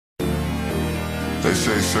They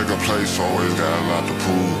say second place always got a lot to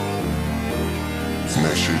prove, and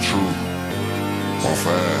that shit true. On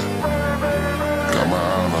fire. Got my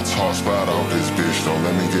eye on a top spot off this bitch, don't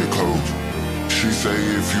let me get close. She say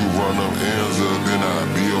if you run them ends up, then I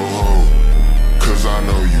be your hoe. Cause I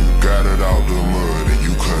know you got it out the mud and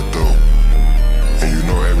you cut though. And you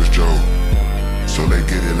know average Joe, so they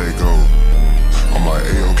get it, let go. I'm like,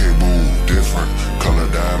 A-OK boo, different, color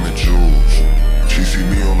diamond jewels. She see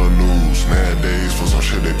me on the news, nowadays for some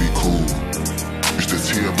shit they be cool. Used to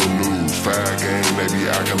tee up the news, fire game, they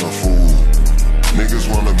be acting a fool.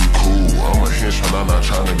 Niggas wanna be cool, I'm a henchman, I'm not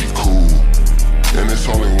tryna be cool. And it's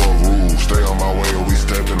only one rule, stay on my way or we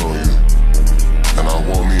stepping on you. And I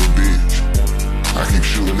want me a bitch, I keep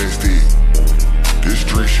shooting that stick. This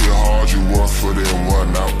street shit hard, you one foot in,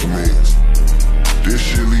 one out the mix. This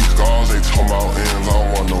shit leave scars, they talking about ends, I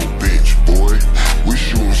don't want no bitch, boy. We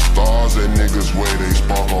shooting stars at niggas where they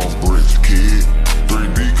spark on bricks, kid.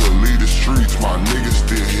 3B could lead the streets, my niggas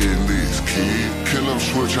still hit licks, kid. Kill him,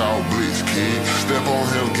 switch out blitz, kid. Step on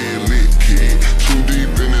him, get lit, kid. Too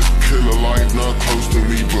deep in this killer life, not close to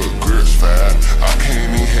me, but grits fat. I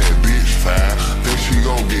can't even have bitch fat, think she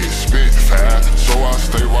gon' get spit fat. So I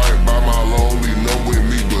stay right by my lonely, no with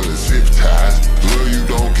me, but zip ties. Lil', you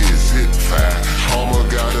don't get zip fat. Trauma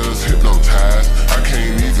got us hypnotized, I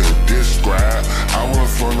can't even describe. I went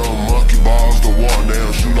from no monkey balls to walk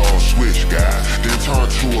down, shoot on switch guy. Then turn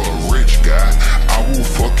to a rich guy, I will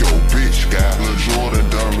fuck your bitch guy. Lil' Jordan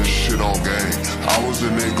dumb as shit on game, I was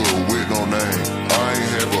a nigga with no name. I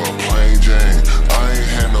ain't have a plain Jane, I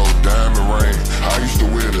ain't had no diamond ring. I used to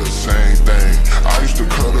wear the same thing, I used to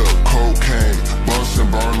cut up cocaine, bust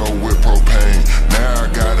and burn no with propane. Now I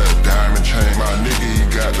got a diamond chain, my nigga he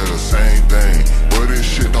got the same thing, but this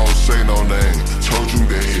shit don't say no name. Told you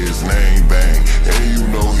that his name bang, and you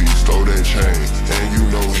know he stole that chain, and you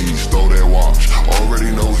know he stole that watch.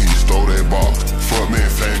 Already know he stole that box. Fuck man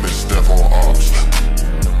famous, step on ops.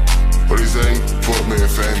 What he say? Fuck man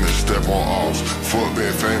famous, step on ops. Fuck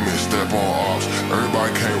man famous, step on ops.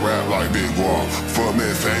 Everybody can't rap like Big Guap. Fuck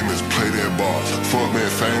man famous, play that boss. Fuck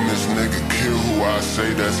man famous, nigga kill who I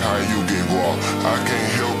say, that's how you get guap. I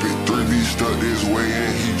can't help it, 3B stuck this way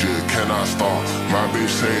and he just cannot stop. My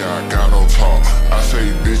bitch say I got no talk, I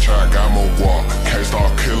say bitch I got more guap. Can't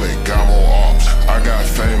stop killing, got more ops. I got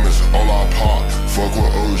famous, all I pop. Fuck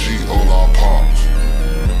with OG, all I pops.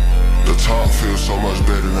 The top feels so much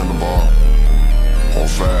better than the bar. On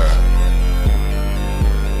fire.